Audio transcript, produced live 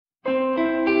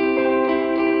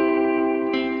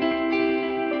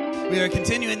We are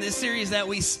continuing this series that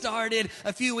we started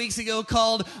a few weeks ago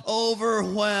called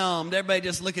Overwhelmed. Everybody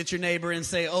just look at your neighbor and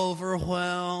say,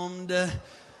 overwhelmed.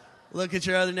 Look at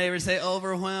your other neighbor and say,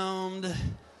 overwhelmed.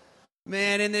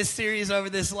 Man, in this series over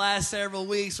this last several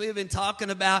weeks, we have been talking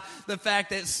about the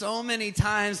fact that so many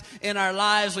times in our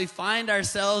lives we find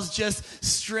ourselves just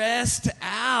stressed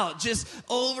out, just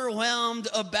overwhelmed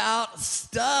about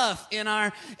stuff in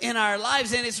our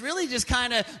lives. And it's really just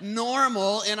kind of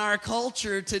normal in our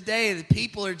culture today that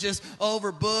people are just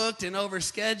overbooked and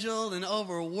overscheduled and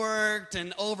overworked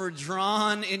and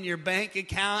overdrawn in your bank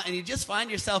account. And you just find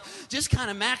yourself just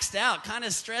kind of maxed out, kind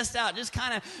of stressed out, just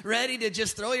kind of ready to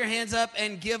just throw your hands up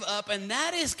and give up. And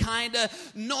that is kind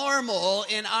of normal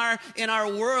in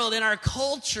our world, in our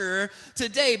culture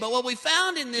today. But what we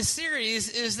found in this series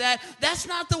is that that's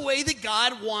not the way that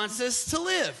God wants us to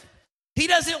live. He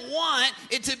doesn't want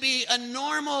it to be a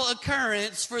normal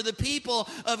occurrence for the people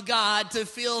of God to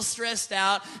feel stressed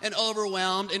out and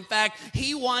overwhelmed. In fact,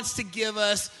 He wants to give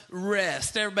us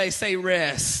rest. Everybody say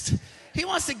rest. He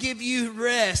wants to give you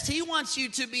rest. He wants you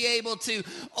to be able to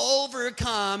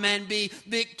overcome and be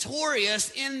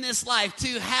victorious in this life,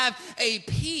 to have a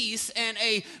peace and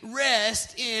a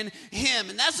rest in Him.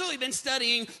 And that's what we've been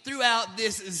studying throughout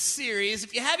this series.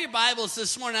 If you have your Bibles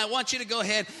this morning, I want you to go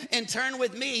ahead and turn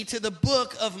with me to the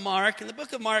book of Mark. In the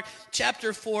book of Mark,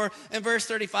 chapter 4 and verse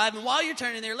 35. And while you're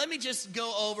turning there, let me just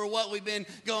go over what we've been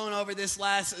going over this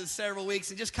last several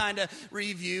weeks and just kind of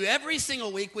review. Every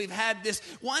single week, we've had this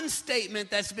one statement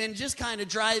that's been just kind of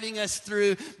driving us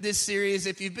through this series.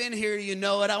 If you've been here, you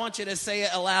know it. I want you to say it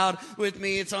aloud with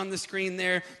me. It's on the screen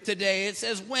there today. It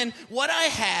says, when what I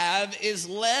have is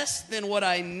less than what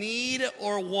I need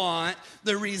or want,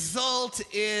 the result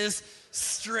is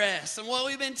stress. And what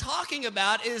we've been talking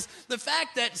about is the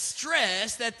fact that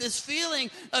stress, that this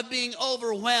feeling of being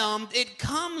overwhelmed, it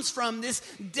comes from this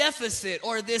deficit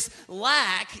or this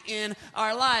lack in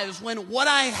our lives. When what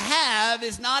I have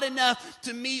is not enough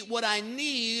to meet what I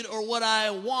need or what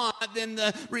I want, then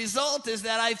the result is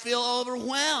that I feel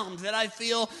overwhelmed, that I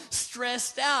feel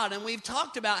stressed out. And we've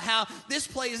talked about how this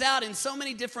plays out in so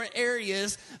many different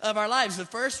areas of our lives. The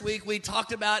first week we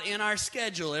talked about in our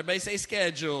schedule. Everybody say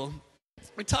schedule.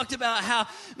 We talked about how,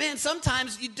 man,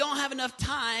 sometimes you don't have enough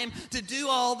time to do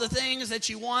all the things that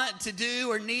you want to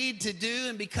do or need to do.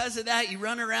 And because of that, you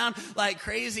run around like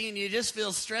crazy and you just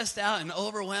feel stressed out and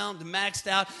overwhelmed and maxed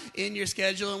out in your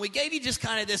schedule. And we gave you just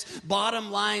kind of this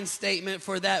bottom line statement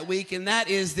for that week. And that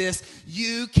is this: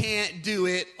 you can't do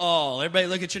it all. Everybody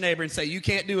look at your neighbor and say, you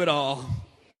can't do it all.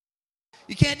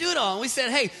 You can't do it all. And we said,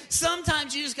 hey,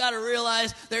 sometimes you just got to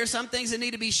realize there are some things that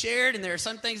need to be shared and there are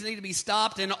some things that need to be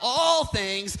stopped, and all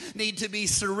things need to be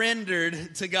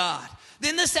surrendered to God.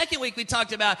 Then the second week we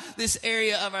talked about this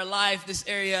area of our life, this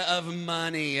area of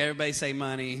money. Everybody say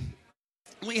money.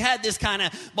 We had this kind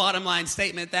of bottom line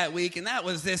statement that week, and that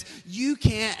was this: you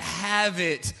can't have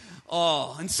it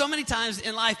all. And so many times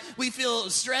in life we feel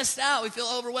stressed out, we feel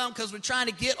overwhelmed because we're trying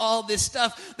to get all this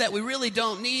stuff that we really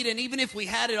don't need. And even if we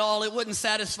had it all, it wouldn't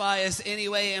satisfy us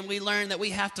anyway. And we learned that we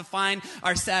have to find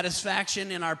our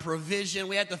satisfaction in our provision.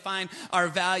 We have to find our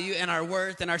value and our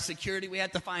worth and our security. We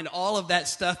have to find all of that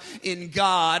stuff in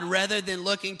God rather than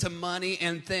looking to money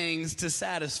and things to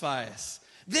satisfy us.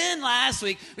 Then last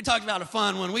week, we talked about a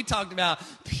fun one. We talked about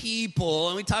people,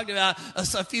 and we talked about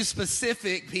a few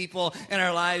specific people in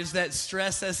our lives that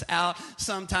stress us out.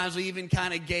 Sometimes we even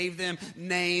kind of gave them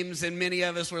names, and many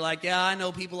of us were like, yeah, I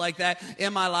know people like that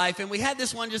in my life. And we had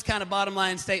this one just kind of bottom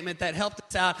line statement that helped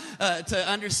us out to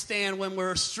understand when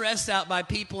we're stressed out by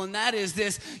people, and that is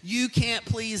this: you can't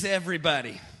please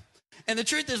everybody. And the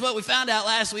truth is, what we found out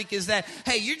last week is that,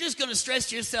 hey, you're just going to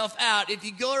stress yourself out if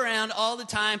you go around all the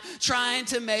time trying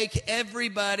to make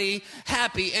everybody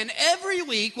happy. And every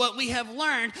week, what we have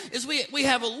learned is we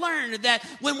have learned that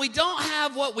when we don't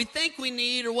have what we think we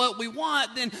need or what we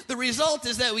want, then the result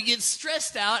is that we get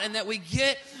stressed out and that we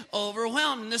get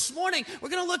overwhelmed. And this morning, we're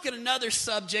going to look at another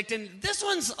subject, and this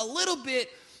one's a little bit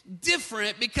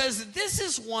different because this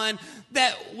is one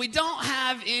that we don't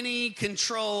have any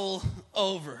control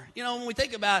over. You know, when we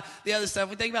think about the other stuff,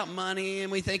 we think about money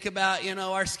and we think about,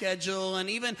 our schedule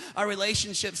and even our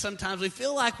relationships. Sometimes we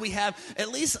feel like we have at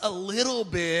least a little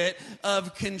bit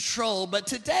of control. But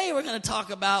today we're going to talk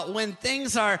about when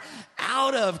things are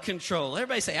out of control.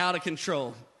 Everybody say out of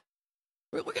control.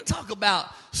 We're going to talk about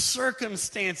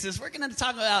circumstances. We're going to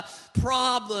talk about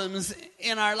problems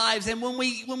in our lives. And when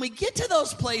we get to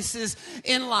those places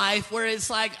in life where it's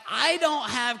like, I don't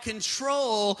have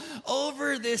control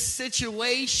over this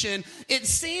situation, it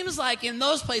seems like in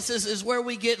those places is where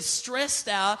we get stressed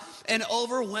out and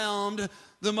overwhelmed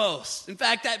the most. In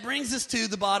fact, that brings us to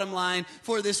the bottom line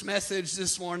for this message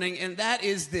this morning, and that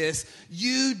is this: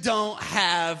 you don't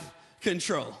have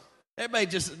control. Everybody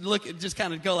just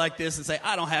kind of go like this and say,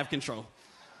 I don't have control.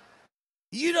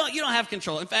 You don't have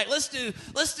control. In fact, let's do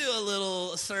a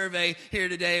little survey here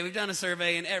today. We've done a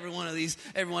survey in every one of these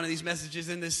messages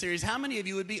in this series. How many of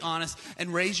you would be honest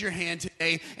and raise your hand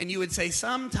today, and you would say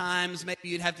sometimes, maybe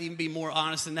you'd have to even be more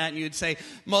honest than that, and you would say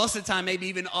most of the time, maybe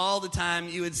even all the time,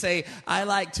 you would say, I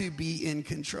like to be in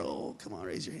control. Come on,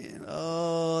 raise your hand.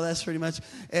 Oh, that's pretty much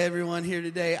everyone here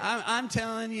today. I'm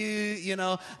telling you,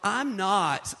 I'm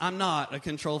not a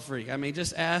control freak. I mean,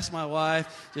 just ask my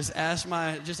wife, just ask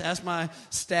my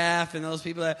staff and those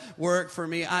people that work for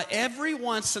me. Every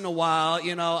once in a while,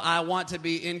 I want to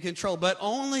be in control, but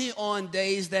only on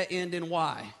days that end in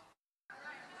Y.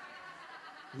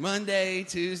 Monday,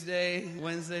 Tuesday,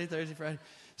 Wednesday, Thursday, Friday,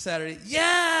 Saturday.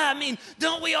 Yeah, I mean,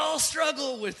 don't we all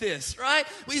struggle with this, right?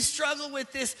 We struggle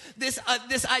with this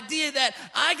idea that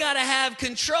I got to have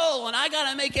control and I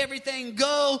got to make everything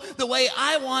go the way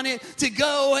I want it to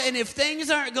go. And if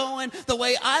things aren't going the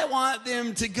way I want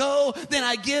them to go, then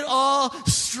I get all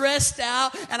stressed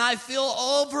out and I feel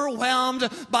overwhelmed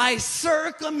by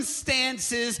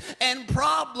circumstances and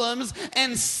problems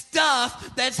and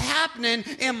stuff that's happening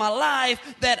in my life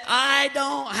that I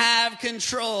don't have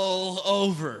control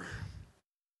over.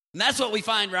 And that's what we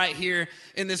find right here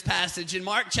in this passage. In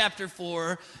Mark chapter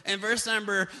 4 and verse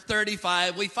number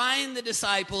 35, we find the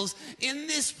disciples in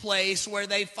this place where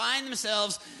they find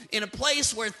themselves in a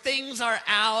place where things are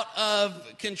out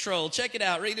of control. Check it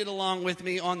out. Read it along with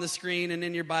me on the screen and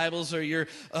in your Bibles or your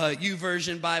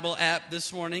YouVersion Bible app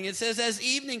this morning. It says, as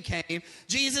evening came,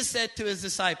 Jesus said to his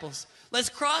disciples, let's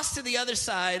cross to the other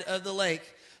side of the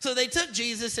lake. So they took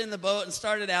Jesus in the boat and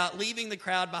started out, leaving the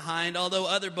crowd behind, although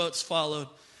other boats followed.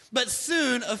 But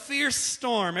soon a fierce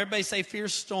storm, everybody say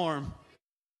fierce storm.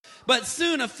 But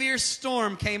soon a fierce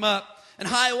storm came up, and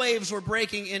high waves were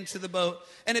breaking into the boat,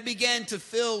 and it began to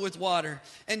fill with water.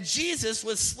 And Jesus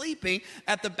was sleeping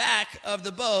at the back of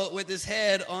the boat with his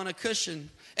head on a cushion.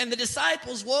 And the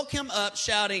disciples woke him up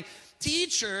shouting,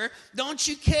 Teacher, don't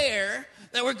you care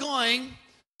that we're going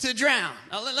to drown?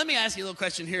 Now, let me ask you a little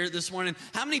question here this morning.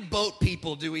 How many boat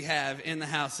people do we have in the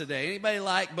house today? Anybody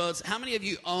like boats? How many of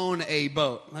you own a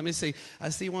boat? Let me see. I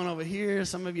see one over here.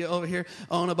 Some of you over here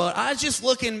own a boat. I was just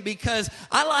looking because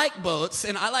I like boats,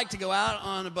 and I like to go out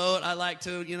on a boat. I like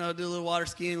to, do a little water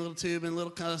skiing, a little tube, and little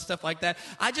kind of stuff like that.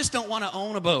 I just don't want to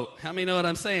own a boat. How many know what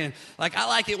I'm saying? Like, I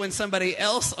like it when somebody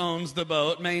else owns the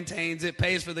boat, maintains it,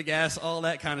 pays for the gas, all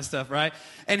that kind of stuff, right?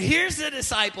 And here's the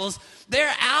disciples.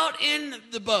 They're out in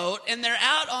the boat, and they're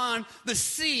out on the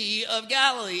Sea of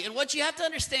Galilee. And what you have to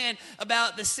understand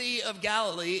about the Sea of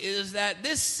Galilee is that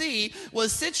this sea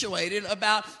was situated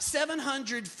about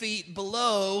 700 feet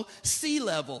below sea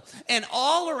level. And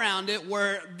all around it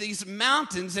were these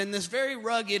mountains and this very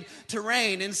rugged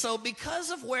terrain. And so because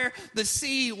of where the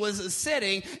sea was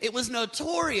sitting, it was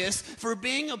notorious for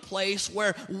being a place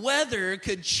where weather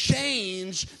could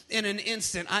change in an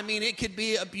instant. I mean, it could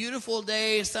be a beautiful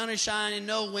day, sun is shining,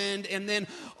 no wind, and then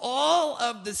all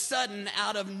of the sudden,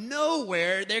 out of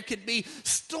nowhere, there could be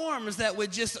storms that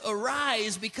would just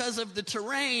arise because of the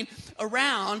terrain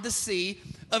around the Sea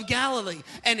of Galilee.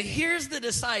 And here's the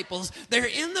disciples. They're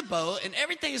in the boat, and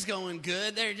everything's going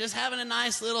good. They're just having a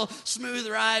nice little smooth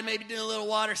ride, maybe doing a little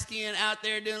water skiing out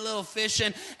there, doing a little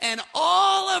fishing. And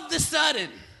all of the sudden,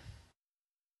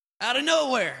 out of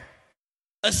nowhere,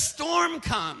 a storm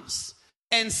comes,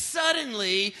 and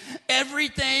suddenly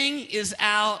everything is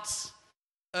out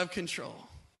of control.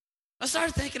 I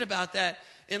started thinking about that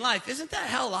in life. Isn't that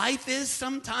how life is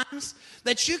sometimes?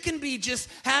 That you can be just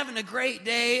having a great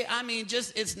day. I mean,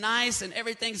 just it's nice and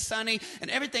everything's sunny and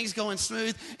everything's going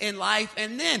smooth in life.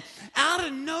 And then out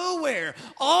of nowhere,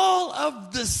 all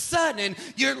of the sudden,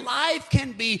 your life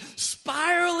can be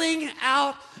spiraling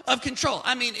out of control.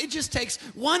 I mean, it just takes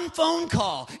one phone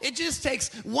call. It just takes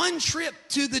one trip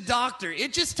to the doctor.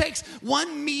 It just takes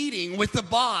one meeting with the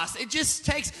boss. It just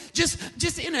takes,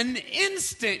 just in an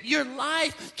instant, your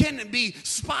life can be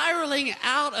spiraling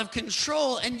out of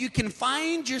control, and you can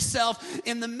find yourself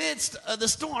in the midst of the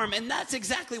storm. And that's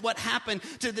exactly what happened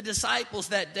to the disciples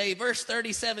that day. Verse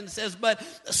 37 says, but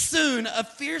soon a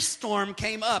fierce storm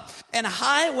came up, and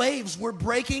high waves were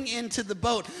breaking into the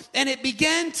boat, and it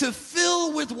began to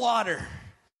fill with water.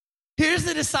 Here's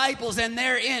the disciples, and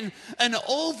they're in an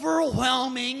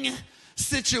overwhelming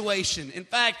situation. In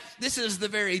fact, this is the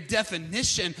very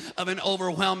definition of an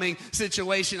overwhelming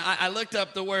situation. I looked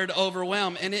up the word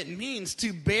overwhelm, and it means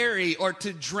to bury or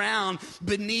to drown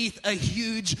beneath a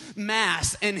huge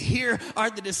mass. And here are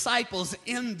the disciples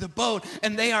in the boat,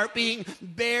 and they are being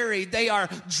buried. They are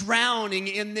drowning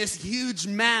in this huge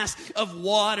mass of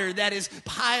water that is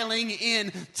piling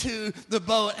into the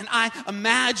boat. And I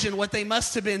imagine what they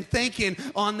must have been thinking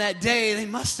on that day. They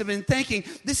must have been thinking,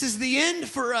 this is the end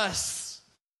for us.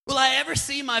 Will I ever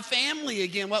see my family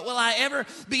again? Will I ever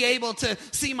be able to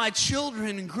see my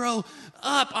children grow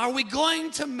up? Are we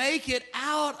going to make it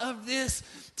out of this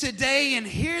today? And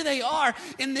here they are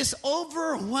in this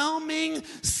overwhelming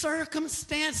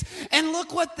circumstance. And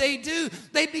look what they do.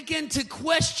 They begin to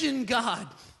question God.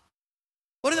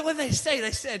 What did they say?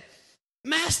 They said,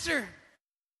 Master,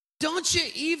 don't you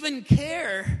even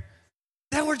care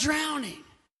that we're drowning?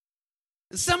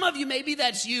 Some of you, maybe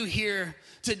that's you here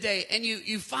today, and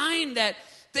you find that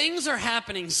things are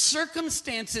happening,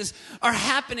 circumstances are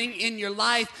happening in your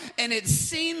life, and it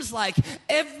seems like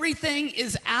everything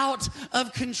is out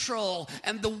of control,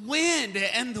 and the wind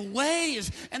and the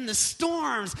waves and the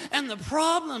storms and the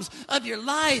problems of your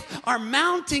life are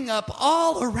mounting up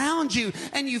all around you,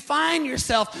 and you find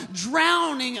yourself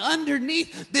drowning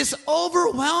underneath this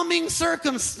overwhelming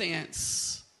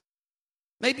circumstance.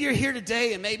 Maybe you're here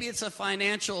today, and maybe it's a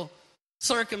financial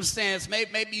circumstance.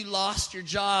 Maybe you lost your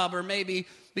job, or maybe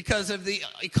because of the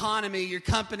economy, your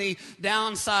company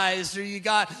downsized, or you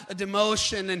got a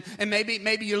demotion, and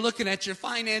maybe you're looking at your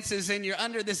finances and you're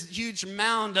under this huge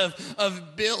mound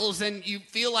of bills, and you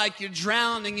feel like you're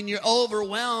drowning and you're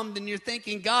overwhelmed, and you're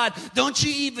thinking, God, don't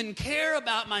you even care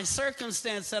about my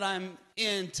circumstance that I'm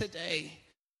in today?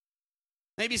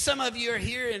 Maybe some of you are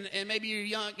here, and maybe you're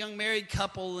a young married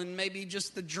couple, and maybe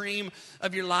just the dream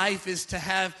of your life is to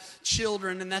have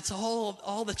children, and that's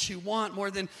all that you want more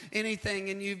than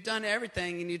anything, and you've done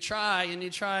everything, and you try, and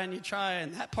you try, and you try,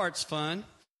 and that part's fun.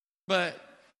 But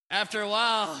after a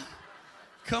while,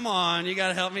 come on, you got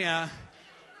to help me out.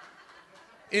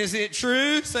 Is it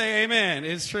true? Say amen.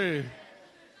 It's true.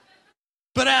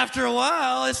 But after a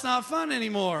while, it's not fun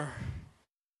anymore.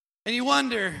 And you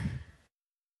wonder,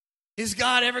 is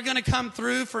God ever going to come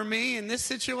through for me in this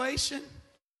situation?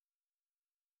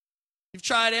 You've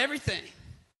tried everything.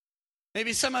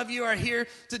 Maybe some of you are here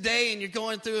today and you're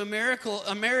going through a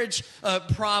marriage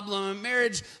problem, a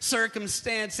marriage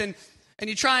circumstance, and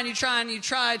you try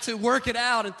to work it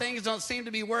out, and things don't seem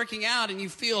to be working out, and you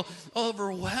feel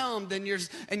overwhelmed, and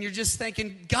you're just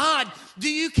thinking, God,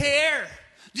 do you care?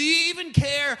 Do you even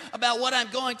care about what I'm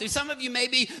going through? Some of you,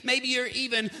 maybe you're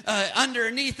even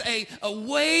underneath a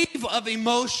wave of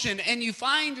emotion, and you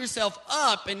find yourself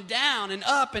up and down and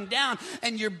up and down,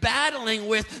 and you're battling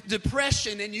with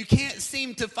depression, and you can't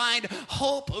seem to find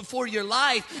hope for your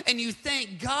life, and you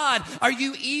think, God, are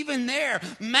you even there?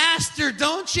 Master,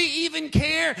 don't you even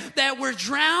care that we're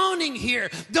drowning here?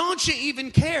 Don't you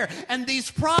even care? And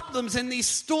these problems and these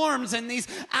storms and these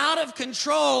out of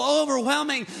control,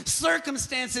 overwhelming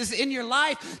circumstances in your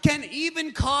life can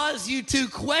even cause you to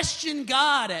question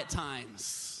God at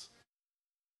times.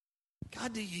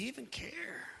 God, do you even care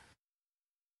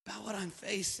about what I'm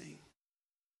facing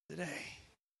today?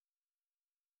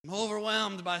 I'm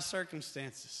overwhelmed by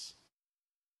circumstances.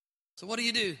 So what do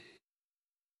you do?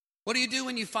 What do you do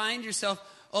when you find yourself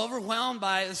overwhelmed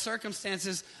by the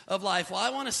circumstances of life? Well, I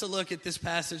want us to look at this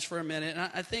passage for a minute, and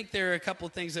I think there are a couple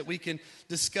of things that we can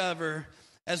discover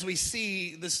as we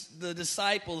see the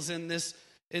disciples in this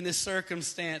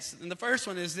circumstance. And the first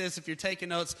one is this. If you're taking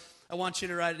notes, I want you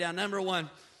to write it down. Number one,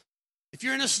 if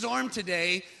you're in a storm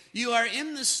today, you are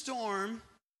in the storm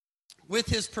with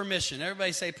his permission.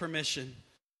 Everybody say permission.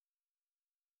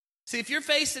 See, if you're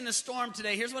facing a storm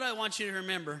today, here's what I want you to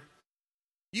remember.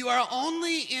 You are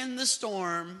only in the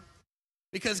storm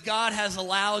because God has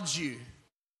allowed you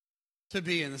to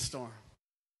be in the storm.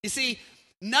 You see,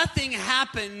 nothing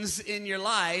happens in your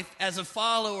life as a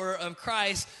follower of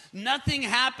Christ. Nothing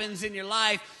happens in your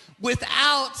life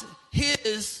without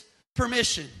his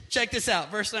permission. Check this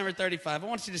out, verse number 35. I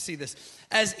want you to see this.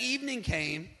 As evening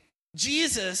came,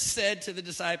 Jesus said to the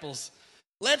disciples,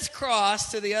 let's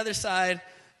cross to the other side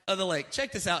of the lake.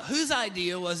 Check this out. Whose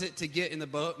idea was it to get in the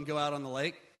boat and go out on the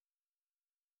lake?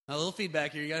 A little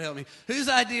feedback here. You got to help me. Whose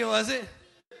idea was it?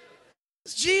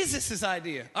 It's Jesus'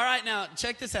 idea. All right, now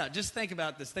check this out. Just think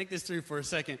about this. Think this through for a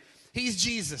second. He's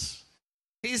Jesus.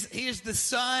 He is the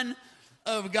Son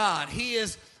of God. He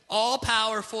is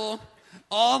all-powerful,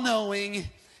 all-knowing.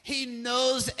 He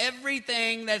knows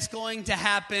everything that's going to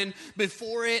happen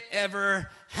before it ever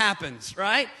happens,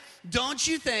 right? don't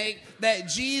you think that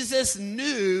Jesus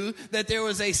knew that there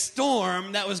was a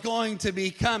storm that was going to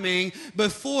be coming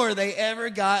before they ever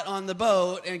got on the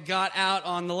boat and got out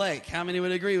on the lake? How many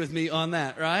would agree with me on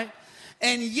that, right?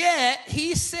 And yet,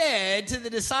 he said to the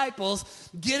disciples,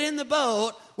 get in the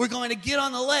boat, we're going to get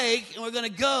on the lake, and we're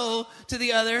going to go to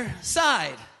the other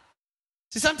side.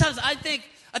 See, sometimes I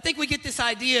think we get this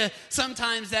idea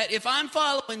sometimes that if I'm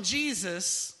following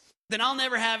Jesus, then I'll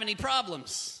never have any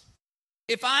problems.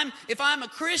 If I'm a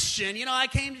Christian, I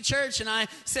came to church and I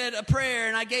said a prayer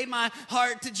and I gave my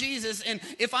heart to Jesus. And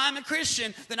if I'm a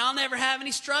Christian, then I'll never have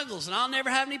any struggles and I'll never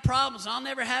have any problems. And I'll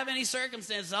never have any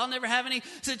circumstances. I'll never have any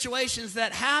situations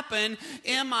that happen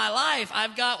in my life.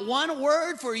 I've got one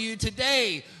word for you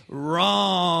today: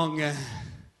 wrong.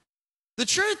 The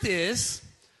truth is,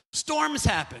 storms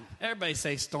happen. Everybody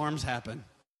say storms happen.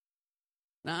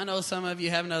 Now, I know some of you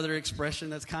have another expression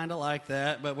that's kind of like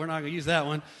that, but we're not going to use that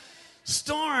one.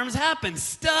 Storms happen.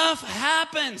 Stuff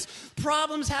happens.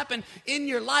 Problems happen in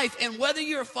your life. And whether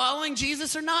you're following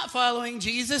Jesus or not following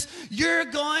Jesus, you're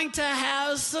going to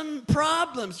have some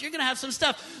problems. You're going to have some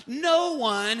stuff. No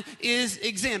one is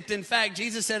exempt. In fact,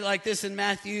 Jesus said it like this in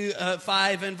Matthew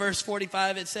 5 and verse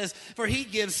 45. It says, for he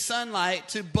gives sunlight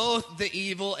to both the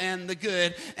evil and the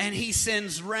good, and he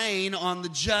sends rain on the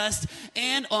just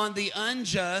and on the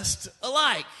unjust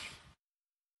alike.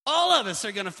 All of us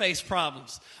are going to face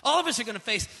problems. All of us are going to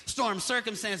face storms,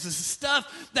 circumstances,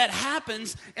 stuff that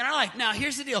happens in our life. Now,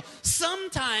 here's the deal.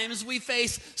 Sometimes we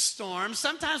face storms.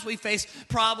 Sometimes we face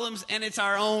problems, and it's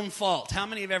our own fault. How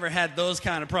many have ever had those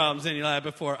kind of problems in your life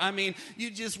before? I mean, you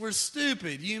just were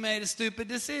stupid. You made a stupid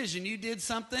decision. You did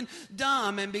something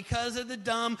dumb, and because of the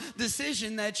dumb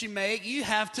decision that you make, you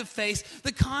have to face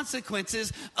the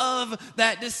consequences of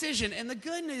that decision. And the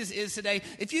good news is today,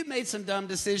 if you've made some dumb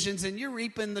decisions and you're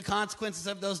reaping the consequences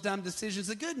of those dumb decisions,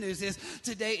 the good news is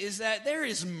today is that there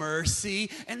is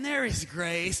mercy and there is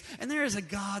grace and there is a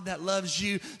God that loves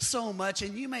you so much,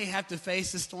 and you may have to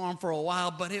face the storm for a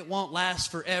while, but it won't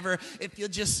last forever if you'll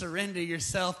just surrender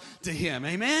yourself to him.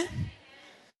 Amen?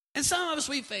 And some of us,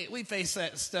 we face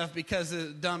that stuff because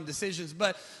of dumb decisions,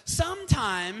 but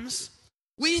sometimes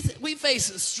we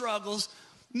face struggles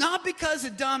not because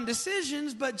of dumb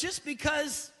decisions, but just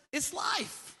because it's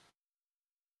life.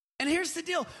 And here's the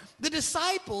deal. The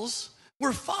disciples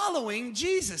were following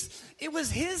Jesus. It was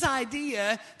his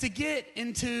idea to get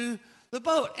into the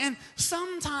boat. And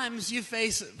sometimes you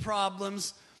face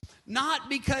problems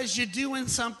not because you're doing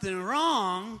something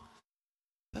wrong,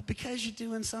 but because you're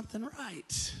doing something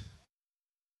right.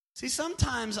 See,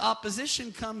 sometimes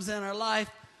opposition comes in our life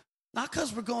not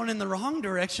because we're going in the wrong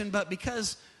direction, but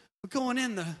because we're going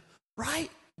in the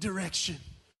right direction.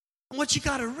 And what you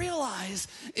got to realize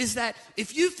is that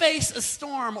if you face a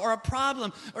storm or a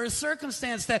problem or a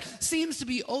circumstance that seems to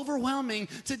be overwhelming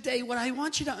today, what I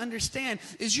want you to understand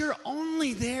is you're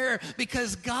only there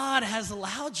because God has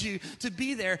allowed you to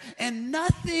be there. And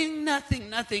nothing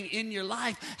in your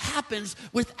life happens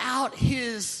without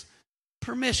his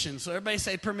permission. So everybody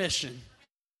say permission.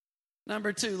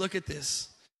 Number 2, look at this.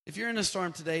 If you're in a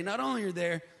storm today, not only are you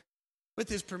there with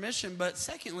his permission, but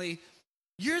secondly,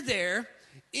 you're there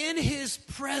in his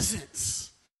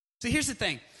presence. So here's the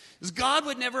thing, is God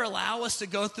would never allow us to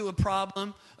go through a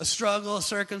problem, a struggle, a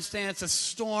circumstance, a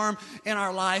storm in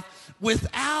our life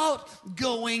without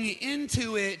going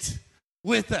into it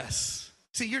with us.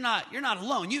 See, you're not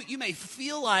alone. You may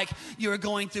feel like you're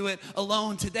going through it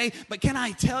alone today, but can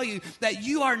I tell you that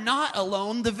you are not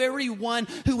alone? The very one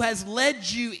who has led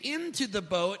you into the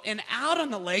boat and out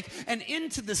on the lake and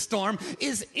into the storm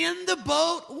is in the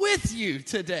boat with you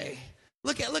today.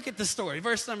 Look at the story.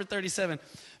 Verse number 37.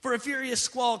 For a furious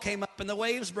squall came up, and the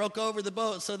waves broke over the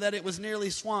boat so that it was nearly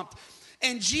swamped.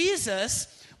 And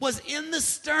Jesus was in the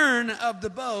stern of the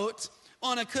boat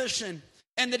on a cushion.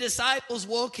 And the disciples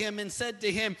woke him and said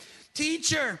to him,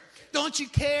 "Teacher, don't you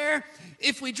care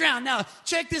if we drown?" Now,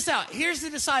 check this out. Here's the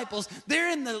disciples. They're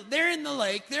in the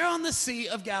lake. They're on the Sea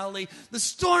of Galilee. The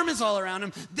storm is all around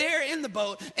them. They're in the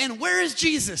boat. And where is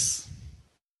Jesus?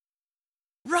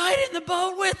 Right in the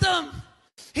boat with them.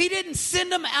 He didn't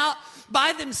send them out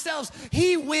by themselves.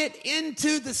 He went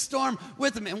into the storm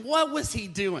with them. And what was he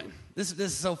doing? This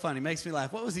is so funny. It makes me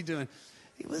laugh. What was he doing?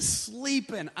 He was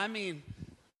sleeping. I mean,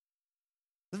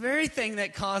 the very thing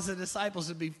that caused the disciples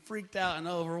to be freaked out and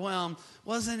overwhelmed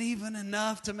wasn't even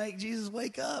enough to make Jesus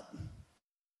wake up.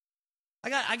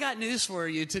 I got news for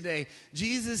you today.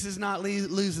 Jesus is not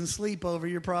losing sleep over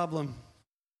your problem.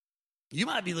 You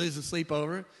might be losing sleep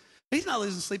over it, He's not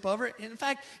losing sleep over it. In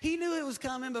fact, he knew it was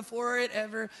coming before it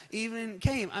ever even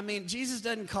came. I mean, Jesus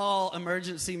doesn't call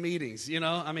emergency meetings,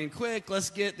 quick, let's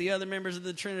get the other members of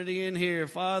the Trinity in here,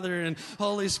 Father and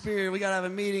Holy Spirit. We got to have a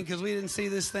meeting because we didn't see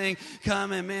this thing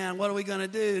coming. Man, what are we going to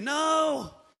do?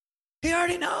 No, he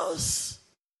already knows.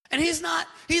 And he's not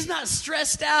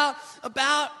stressed out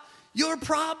about your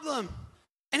problem.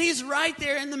 And he's right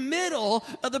there in the middle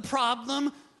of the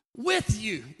problem with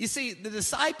you. You see, the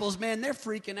disciples, man, they're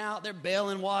freaking out. They're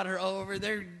bailing water over.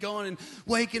 They're going and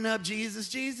waking up Jesus.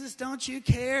 Jesus, don't you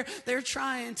care? They're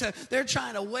trying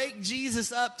to wake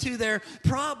Jesus up to their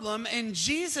problem. And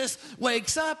Jesus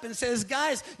wakes up and says,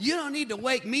 guys, you don't need to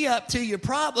wake me up to your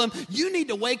problem. You need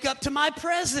to wake up to my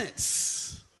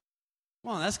presence.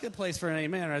 Come on, that's a good place for an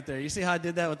amen right there. You see how I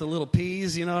did that with the little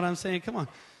peas? You know what I'm saying? Come on.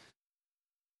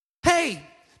 Hey,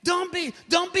 don't be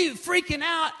freaking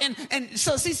out. And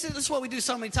so, see, this is what we do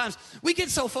so many times. We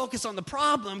get so focused on the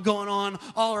problem going on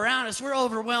all around us. We're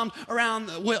overwhelmed on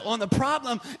the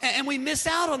problem, and we miss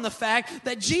out on the fact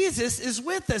that Jesus is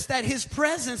with us, that his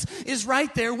presence is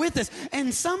right there with us.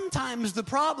 And sometimes the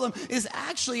problem is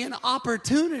actually an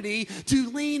opportunity to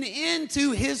lean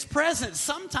into his presence.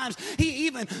 Sometimes he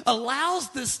even allows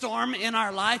the storm in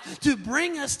our life to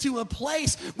bring us to a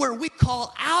place where we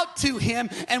call out to him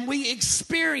and we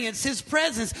experience his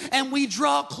presence and we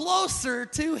draw closer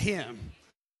to him.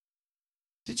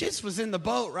 Jesus was in the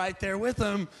boat right there with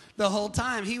them the whole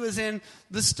time. He was in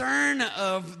the stern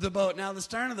of the boat. Now, the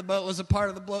stern of the boat was a part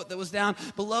of the boat that was down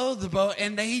below the boat,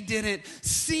 and they didn't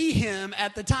see him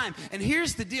at the time. And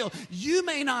here's the deal. You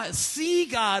may not see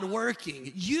God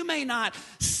working. You may not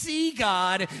see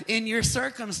God in your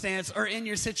circumstance or in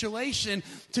your situation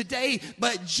today,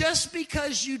 but just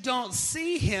because you don't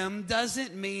see him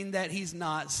doesn't mean that he's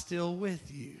not still with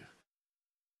you.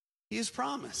 He has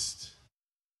promised.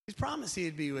 He's promised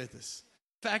he'd be with us.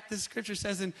 In fact, the scripture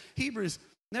says in Hebrews,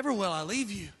 never will I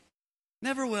leave you.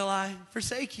 Never will I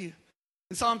forsake you.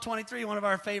 In Psalm 23, one of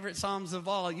our favorite Psalms of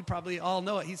all, you probably all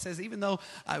know it. He says, even though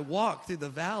I walk through the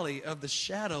valley of the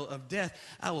shadow of death,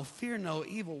 I will fear no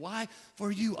evil. Why?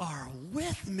 For you are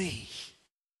with me.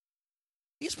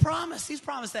 He's promised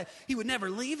that he would never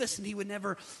leave us and he would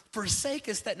never forsake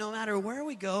us, that no matter where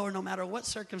we go or no matter what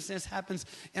circumstance happens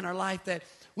in our life, that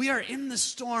we are in the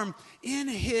storm in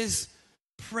his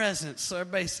presence. So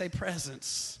everybody say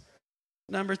presence.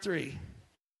 Number 3,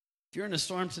 if you're in a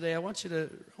storm today, I want you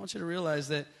to realize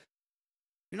that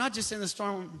you're not just in the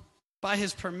storm by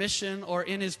his permission or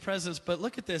in his presence, but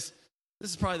look at this.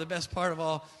 This is probably the best part of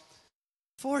all.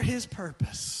 For his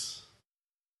purpose.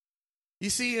 You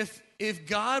see, if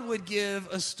God would give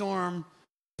a storm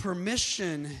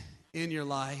permission in your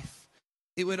life,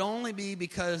 it would only be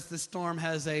because the storm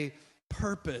has a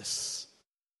purpose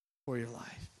for your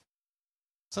life.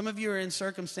 Some of you are in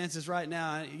circumstances right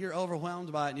now, you're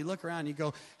overwhelmed by it, and you look around and you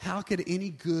go, how could any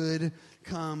good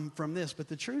come from this? But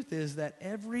the truth is that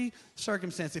every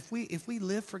circumstance, if we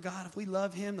live for God, if we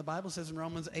love him, the Bible says in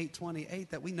Romans 8:28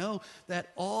 that we know that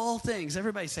all things,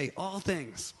 everybody say all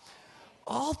things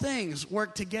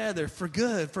work together for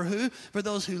good. For who? For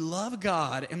those who love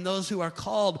God and those who are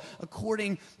called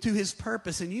according to his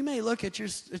purpose. And you may look at your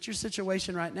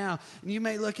situation right now, and you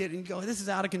may look at it and go, this is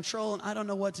out of control, and I don't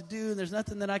know what to do, and there's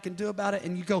nothing that I can do about it.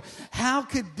 And you go, how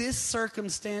could this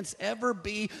circumstance ever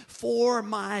be for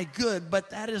my good?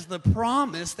 But that is the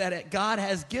promise that God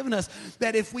has given us,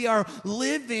 that if we are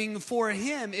living for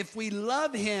him, if we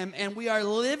love him, and we are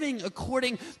living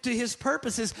according to his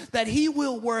purposes, that he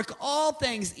will work all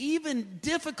things, even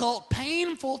difficult,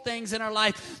 painful things in our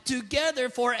life, together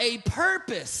for a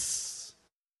purpose.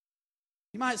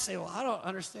 You might say, well, I don't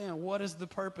understand. What is the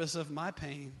purpose of my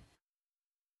pain?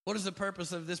 What is the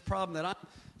purpose of this problem that I'm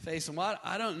facing? Well,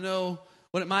 I don't know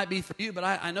what it might be for you, but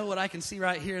I know what I can see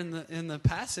right here in the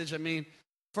passage. I mean,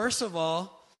 first of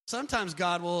all, sometimes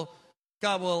God will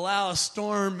allow a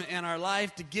storm in our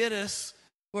life to get us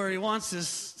where he wants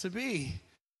us to be.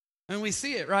 And we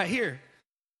see it right here.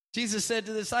 Jesus said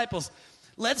to the disciples,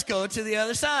 let's go to the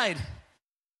other side.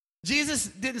 Jesus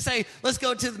didn't say, let's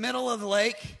go to the middle of the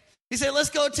lake. He said, let's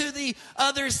go to the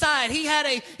other side. He had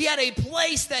a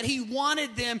place that he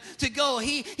wanted them to go.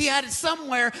 He had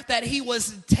somewhere that he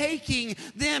was taking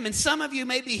them. And some of you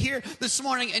may be here this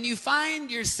morning and you find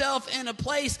yourself in a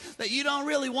place that you don't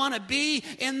really want to be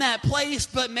in that place,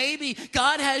 but maybe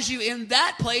God has you in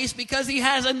that place because he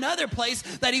has another place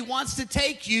that he wants to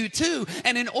take you to.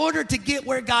 And in order to get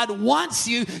where God wants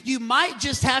you, you might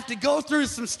just have to go through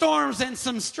some storms and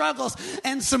some struggles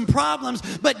and some problems,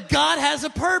 but God has a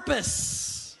purpose.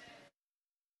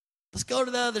 Let's go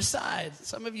to the other side.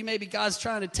 Some of you, maybe God's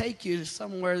trying to take you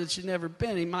somewhere that you've never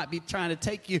been. He might be trying to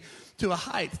take you to a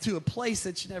height, to a place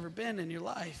that you've never been in your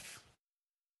life.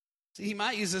 See, he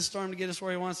might use this storm to get us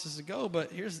where he wants us to go,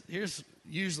 but here's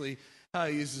usually how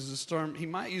he uses a storm. He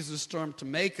might use a storm to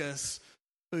make us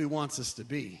who he wants us to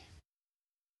be.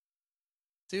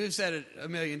 See, we've said it a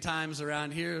million times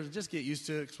around here. Just get used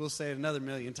to it, because we'll say it another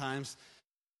million times.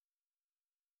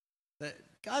 That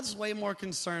God's way more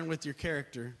concerned with your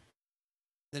character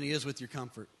than he is with your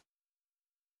comfort.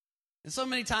 And so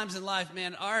many times in life,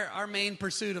 man, our main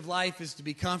pursuit of life is to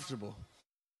be comfortable.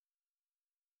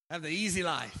 Have the easy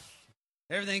life.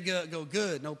 Everything go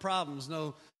good, no problems,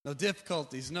 no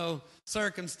difficulties, no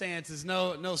circumstances,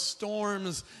 no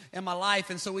storms in my life.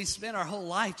 And so we spend our whole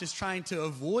life just trying to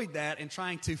avoid that and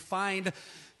trying to find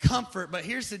comfort. But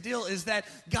here's the deal, is that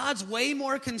God's way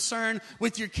more concerned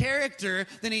with your character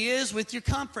than he is with your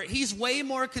comfort. He's way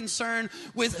more concerned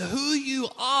with who you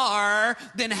are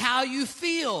than how you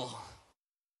feel.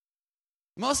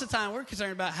 Most of the time, we're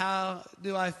concerned about how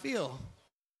do I feel.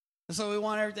 And so we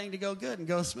want everything to go good and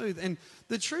go smooth. And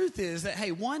the truth is that,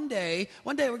 hey, one day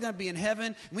we're going to be in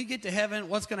heaven. When we get to heaven,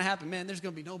 what's going to happen? Man, there's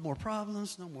going to be no more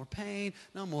problems, no more pain,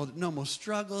 no more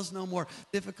struggles, no more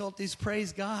difficulties.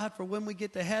 Praise God for when we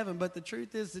get to heaven. But the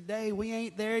truth is, today we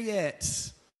ain't there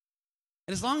yet.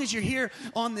 And as long as you're here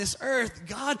on this earth,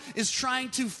 God is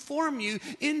trying to form you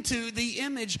into the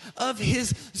image of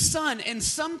his Son. And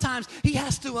sometimes he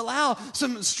has to allow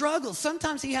some struggles.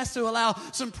 Sometimes he has to allow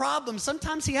some problems.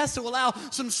 Sometimes he has to allow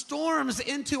some storms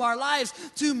into our lives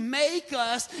to make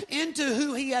us into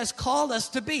who he has called us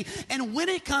to be. And when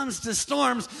it comes to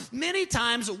storms, many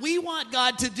times we want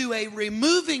God to do a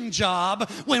removing job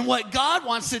when what God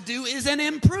wants to do is an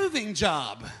improving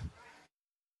job.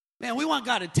 Man, we want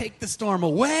God to take the storm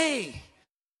away,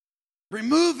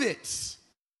 remove it.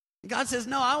 And God says,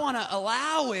 no, I want to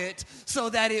allow it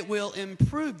so that it will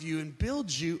improve you and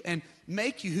build you and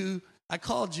make you who I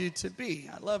called you to be.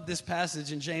 I love this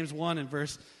passage in James 1 and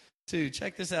verse 2.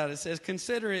 Check this out. It says,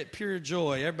 consider it pure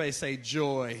joy. Everybody say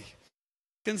joy.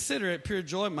 Consider it pure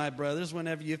joy, my brothers,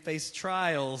 whenever you face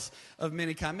trials of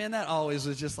many kinds. Man, that always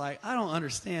was just like, I don't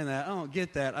understand that. I don't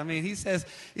get that. I mean, he says,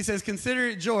 consider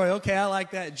it joy. Okay, I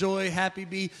like that. Joy, happy,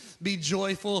 be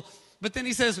joyful. But then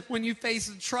he says, when you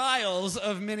face trials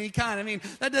of many kind. I mean,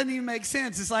 that doesn't even make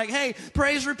sense. It's like, hey,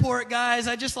 praise report, guys.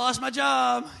 I just lost my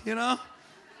job, you know.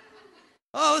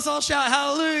 Oh, let's all shout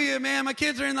hallelujah, man. My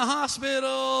kids are in the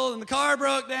hospital and the car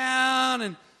broke down.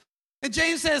 And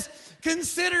James says,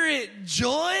 consider it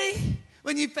joy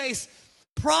when you face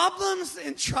problems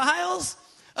and trials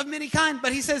of many kind.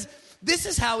 But he says, this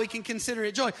is how we can consider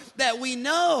it joy. That we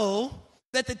know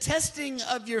that the testing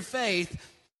of your faith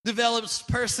develops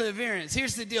perseverance.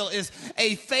 Here's the deal, is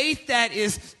a faith that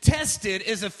is tested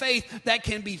is a faith that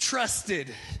can be trusted.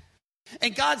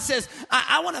 And God says,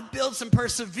 I want to build some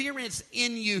perseverance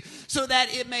in you so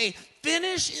that it may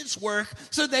finish its work,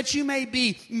 so that you may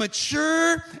be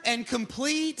mature and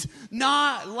complete,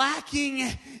 not lacking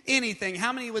anything.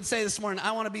 How many would say this morning,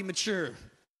 I want to be mature?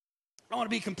 I want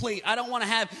to be complete. I don't want to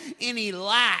have any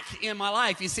lack in my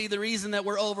life. You see, the reason that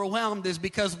we're overwhelmed is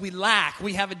because we lack.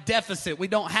 We have a deficit. We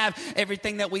don't have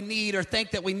everything that we need or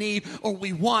think that we need or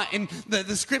we want. And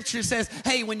the scripture says,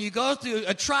 hey, when you go through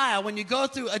a trial, when you go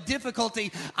through a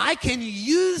difficulty, I can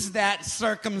use that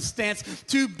circumstance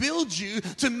to build you,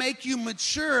 to make you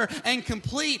mature and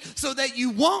complete so that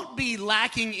you won't be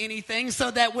lacking anything, so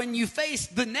that when you face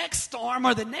the next storm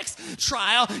or the next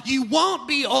trial, you won't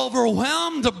be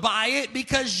overwhelmed by it,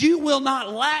 because you will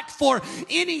not lack for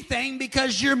anything,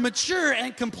 because you're mature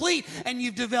and complete and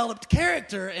you've developed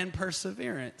character and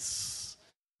perseverance.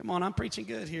 Come on, I'm preaching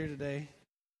good here today.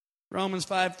 Romans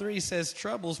 5:3 says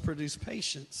troubles produce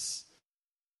patience,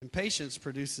 and patience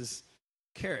produces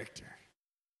character.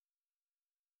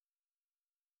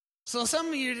 So some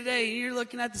of you today, you're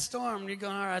looking at the storm and you're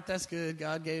going, all right, that's good.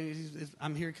 God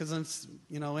I'm here because I'm,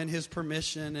 in his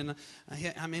permission, and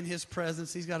I'm in his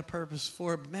presence. He's got a purpose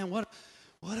for it. But man, what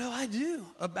do I do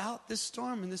about this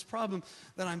storm and this problem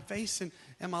that I'm facing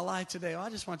in my life today? Well, I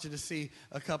just want you to see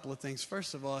a couple of things.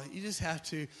 First of all, you just have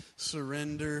to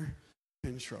surrender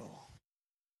control.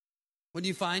 When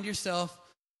you find yourself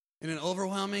in an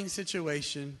overwhelming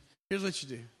situation, here's what you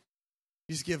do.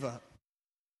 You just give up.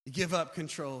 You give up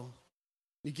control.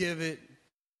 You give it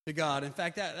to God. In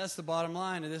fact, that's the bottom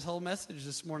line of this whole message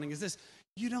this morning is this.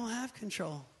 You don't have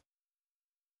control.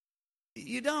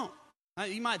 You don't.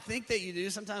 You might think that you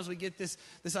do. Sometimes we get this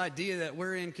idea that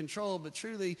we're in control, but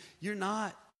truly, you're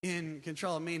not in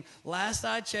control. I mean, last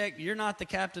I checked, you're not the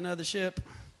captain of the ship.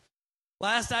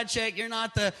 Last I checked, you're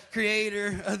not the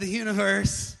creator of the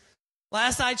universe.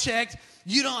 Last I checked,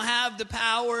 you don't have the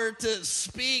power to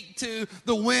speak to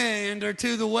the wind or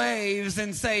to the waves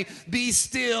and say, be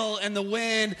still, and the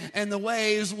wind and the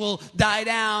waves will die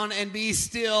down and be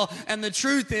still. And the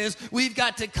truth is, we've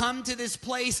got to come to this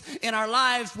place in our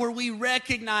lives where we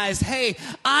recognize, hey,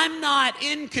 I'm not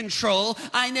in control.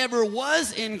 I never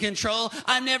was in control.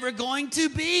 I'm never going to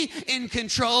be in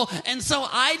control. And so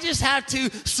I just have to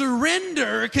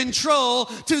surrender control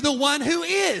to the one who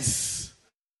is.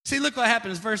 See, look what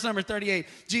happens. Verse number 38.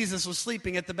 Jesus was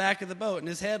sleeping at the back of the boat, and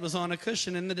his head was on a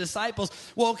cushion, and the disciples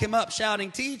woke him up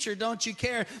shouting, "Teacher, don't you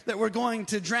care that we're going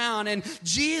to drown?" And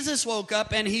Jesus woke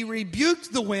up, and he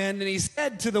rebuked the wind, and he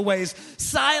said to the waves,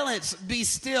 "Silence, be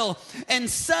still." And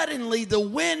suddenly the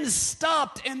wind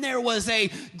stopped, and there was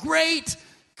a great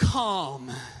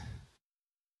calm.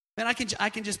 Man, I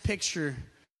can just picture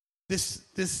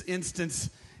this instance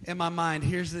in my mind.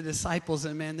 Here's the disciples,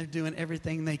 and man, they're doing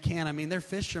everything they can. I mean, they're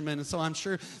fishermen, and so I'm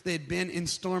sure they'd been in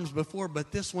storms before,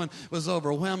 but this one was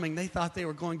overwhelming. They thought they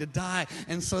were going to die,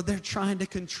 and so they're trying to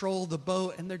control the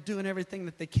boat, and they're doing everything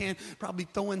that they can, probably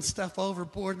throwing stuff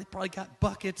overboard. They probably got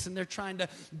buckets, and they're trying to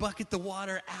bucket the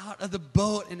water out of the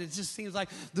boat, and it just seems like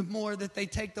the more that they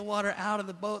take the water out of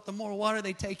the boat, the more water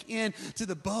they take in to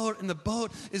the boat, and the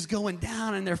boat is going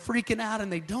down, and they're freaking out,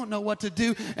 and they don't know what to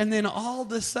do. And then all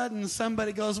of a sudden,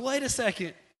 somebody goes, "Wait a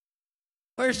second,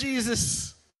 where's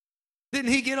Jesus?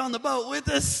 Didn't he get on the boat with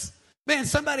us?" Man,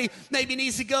 somebody maybe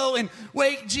needs to go and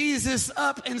wake Jesus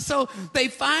up. And so they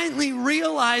finally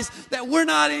realize that we're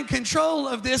not in control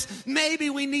of this. Maybe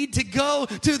we need to go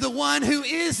to the one who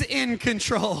is in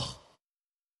control.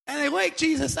 And they wake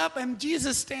Jesus up, and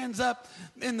Jesus stands up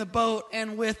in the boat,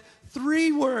 and with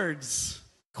 3 words,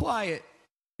 quiet,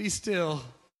 be still,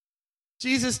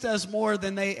 Jesus does more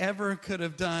than they ever could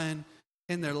have done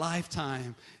in their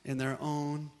lifetime, in their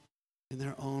own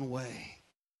way,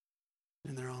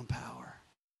 in their own power.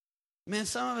 Man,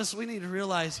 some of us, we need to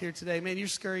realize here today, man, you're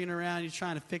scurrying around, you're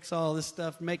trying to fix all this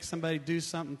stuff, make somebody do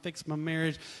something, fix my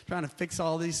marriage, trying to fix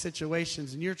all these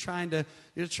situations, and you're trying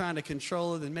to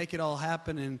control it and make it all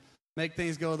happen and make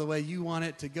things go the way you want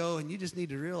it to go. And you just need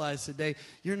to realize today,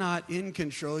 you're not in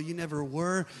control. You never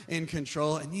were in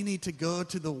control, and you need to go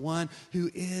to the one who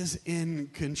is in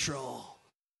control.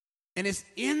 And it's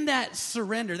in that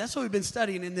surrender. That's what we've been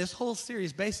studying in this whole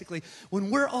series, basically.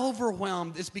 When we're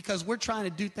overwhelmed, it's because we're trying to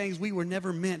do things we were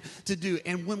never meant to do.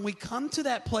 And when we come to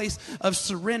that place of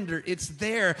surrender, it's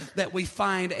there that we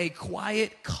find a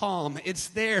quiet calm. It's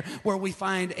there where we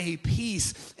find a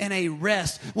peace and a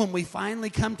rest. When we finally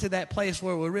come to that place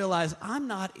where we realize, I'm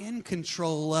not in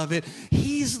control of it.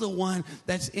 He's the one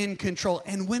that's in control.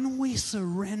 And when we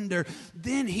surrender,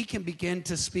 then he can begin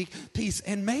to speak peace.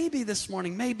 And maybe this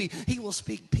morning, maybe he will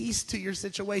speak peace to your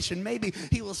situation. Maybe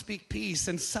he will speak peace,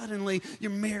 and suddenly your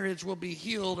marriage will be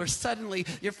healed, or suddenly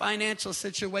your financial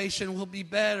situation will be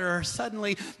better, or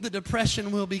suddenly the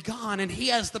depression will be gone. And he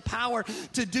has the power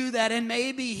to do that, and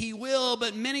maybe he will,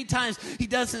 but many times he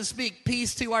doesn't speak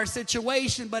peace to our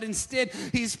situation, but instead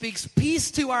he speaks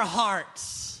peace to our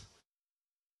hearts.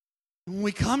 When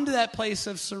we come to that place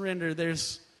of surrender,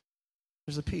 there's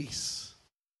a peace,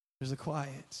 there's a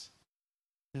quiet,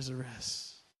 there's a rest.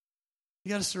 You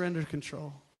got to surrender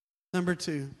control. Number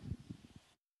 2, you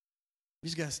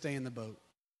just got to stay in the boat.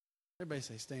 Everybody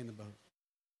say, stay in the boat.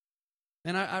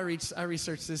 And I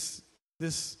researched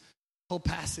this whole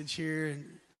passage here,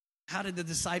 and how did the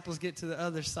disciples get to the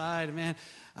other side? And man,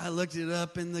 I looked it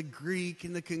up in the Greek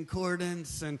and the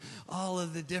concordance and all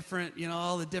of the different,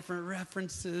 all the different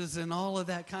references and all of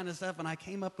that kind of stuff. And I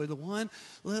came up with one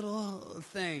little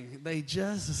thing. They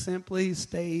just simply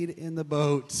stayed in the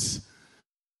boats.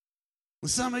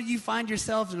 Some of you find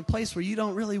yourselves in a place where you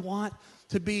don't really want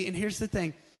to be. And here's the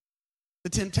thing.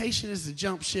 The temptation is to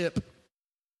jump ship.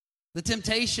 The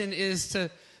temptation is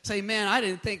to say, man, I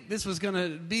didn't think this was going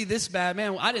to be this bad.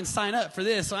 Man, I didn't sign up for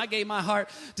this. So I gave my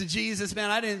heart to Jesus. Man,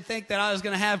 I didn't think that I was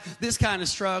going to have this kind of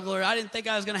struggle, or I didn't think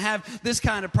I was going to have this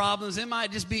kind of problems. It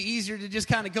might just be easier to just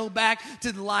kind of go back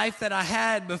to the life that I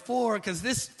had before, because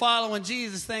this following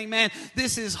Jesus thing, man,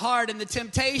 this is hard. And the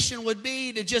temptation would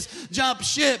be to just jump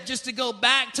ship, just to go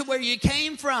back to where you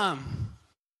came from.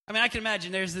 I mean, I can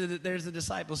imagine there's the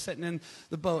disciples sitting in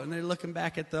the boat, and they're looking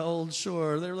back at the old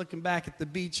shore. They're looking back at the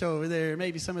beach over there.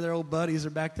 Maybe some of their old buddies are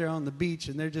back there on the beach,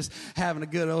 and they're just having a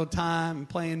good old time and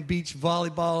playing beach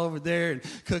volleyball over there and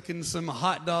cooking some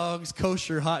hot dogs,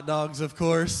 kosher hot dogs, of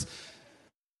course.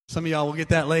 Some of y'all will get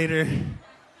that later.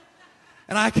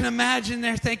 And I can imagine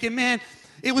they're thinking, man,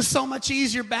 It was so much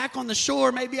easier back on the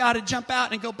shore. Maybe I ought to jump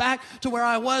out and go back to where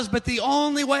I was. But the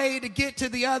only way to get to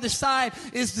the other side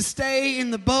is to stay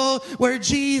in the boat where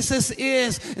Jesus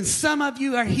is. And some of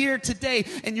you are here today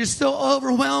and you're still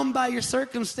overwhelmed by your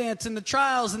circumstance and the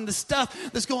trials and the stuff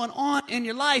that's going on in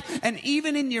your life. And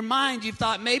even in your mind, you've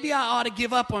thought, maybe I ought to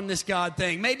give up on this God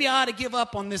thing. Maybe I ought to give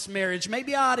up on this marriage.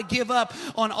 Maybe I ought to give up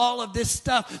on all of this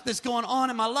stuff that's going on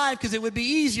in my life because it would be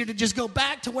easier to just go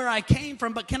back to where I came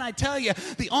from. But can I tell you,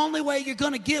 the only way you're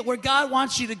going to get where God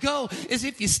wants you to go is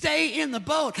if you stay in the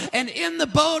boat. And in the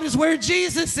boat is where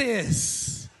Jesus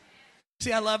is.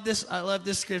 See, I love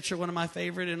this scripture, one of my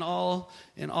favorite in all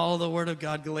the Word of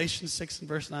God, Galatians 6 and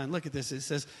verse 9. Look at this. It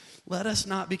says, let us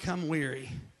not become weary.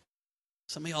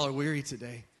 Some of y'all are weary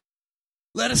today.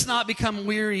 Let us not become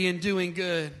weary in doing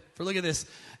good. For look at this,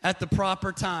 at the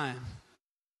proper time.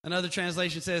 Another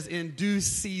translation says, in due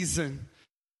season.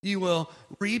 You will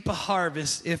reap a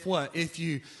harvest if what? If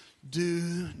you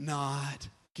do not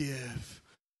give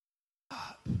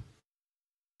up.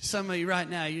 Some of you right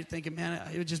now, you're thinking, man,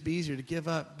 it would just be easier to give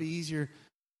up, be easier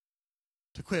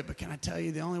to quit. But can I tell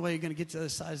you, the only way you're going to get to the other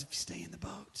side is if you stay in the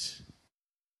boat.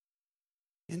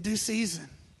 In due season.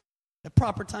 At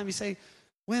proper time, you say,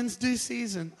 when's due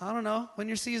season? I don't know. When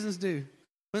your season's due.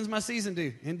 When's my season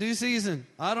due? In due season.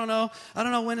 I don't know. I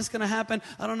don't know when it's going to happen.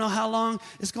 I don't know how long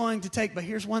it's going to take. But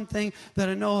here's one thing that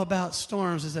I know about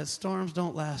storms is that storms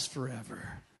don't last forever.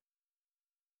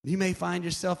 You may find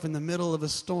yourself in the middle of a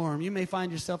storm. You may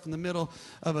find yourself in the middle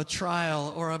of a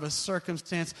trial or of a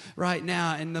circumstance right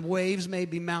now, and the waves may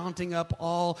be mounting up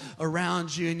all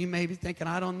around you, and you may be thinking,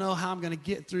 I don't know how I'm going to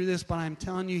get through this, but I'm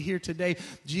telling you here today,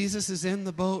 Jesus is in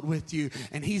the boat with you,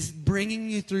 and he's bringing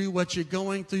you through what you're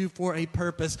going through for a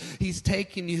purpose. He's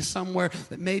taking you somewhere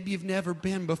that maybe you've never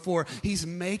been before. He's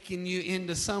making you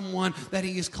into someone that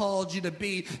he has called you to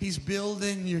be. He's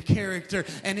building your character,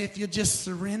 and if you just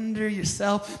surrender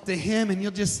yourself to him and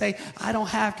you'll just say, I don't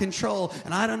have control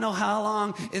and I don't know how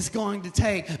long it's going to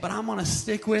take, but I'm going to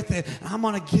stick with it and I'm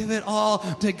going to give it all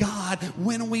to God.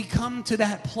 When we come to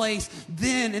that place,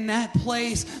 then in that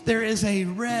place there is a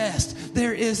rest.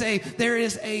 There is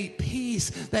a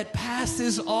peace that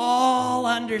passes all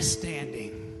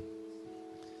understanding.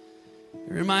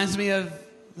 It reminds me of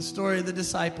the story of the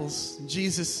disciples.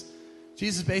 Jesus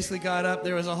basically got up.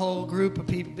 There was a whole group of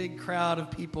people, big crowd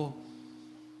of people.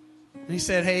 And he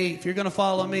said, hey, if you're going to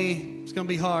follow me, it's going to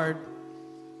be hard.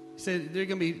 He said, there are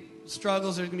going to be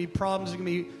struggles, there's going to be problems, there's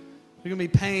going to be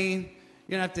pain.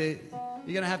 You're going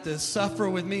to have to suffer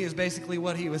with me is basically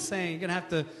what he was saying. You're going to have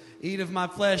to eat of my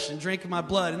flesh and drink of my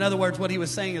blood. In other words, what he was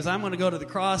saying is, I'm going to go to the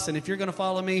cross, and if you're going to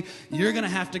follow me, you're going to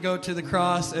have to go to the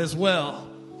cross as well.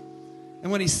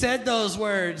 And when he said those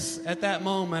words, at that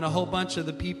moment, a whole bunch of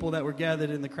the people that were gathered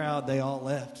in the crowd, they all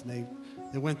left. And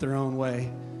they went their own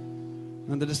way.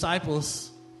 And the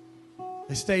disciples,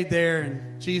 they stayed there,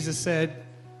 and Jesus said,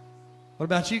 what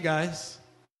about you guys?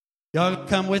 Y'all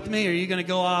come with me, or are you going to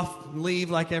go off and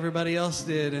leave like everybody else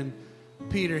did? And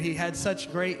Peter, he had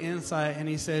such great insight, and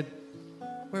he said,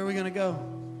 where are we going to go?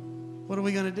 What are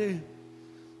we going to do?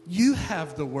 You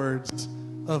have the words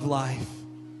of life.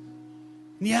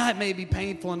 And yeah, it may be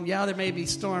painful, and yeah, there may be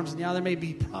storms, and yeah, there may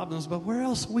be problems, but where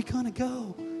else are we going to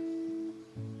go?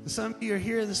 Some of you are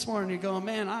here this morning, you're going,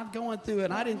 man, I'm going through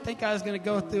it. I didn't think I was going to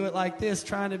go through it like this,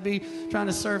 trying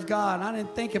to serve God. And I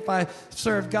didn't think if I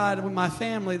served God with my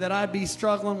family that I'd be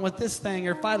struggling with this thing,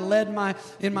 or if I led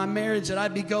in my marriage that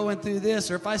I'd be going through this,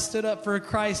 or if I stood up for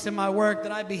Christ in my work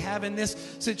that I'd be having this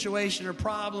situation or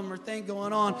problem or thing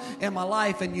going on in my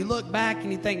life. And you look back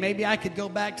and you think, maybe I could go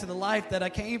back to the life that I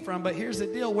came from. But here's the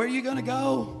deal. Where are you going to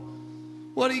go?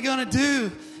 What are you going to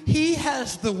do? He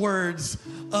has the words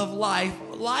of life.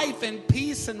 Life and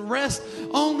peace and rest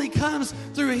only comes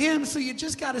through him. So you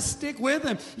just got to stick with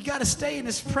him. You got to stay in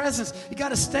his presence. You got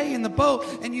to stay in the boat,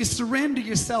 and you surrender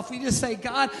yourself. You just say,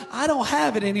 God, I don't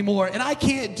have it anymore, and I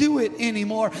can't do it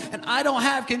anymore, and I don't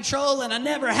have control, and I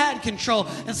never had control.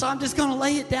 And so I'm just going to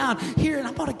lay it down here, and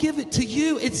I'm going to give it to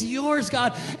you. It's yours,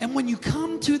 God. And when you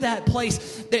come to that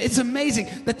place, it's amazing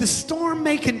that the storm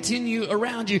may continue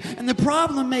around you, and the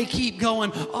problem may keep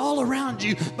going all around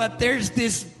you, but there's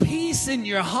this peace in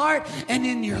your heart and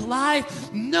in your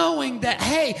life, knowing that,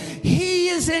 hey, he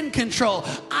is in control.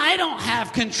 I don't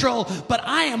have control, but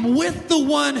I am with the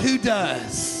one who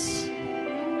does.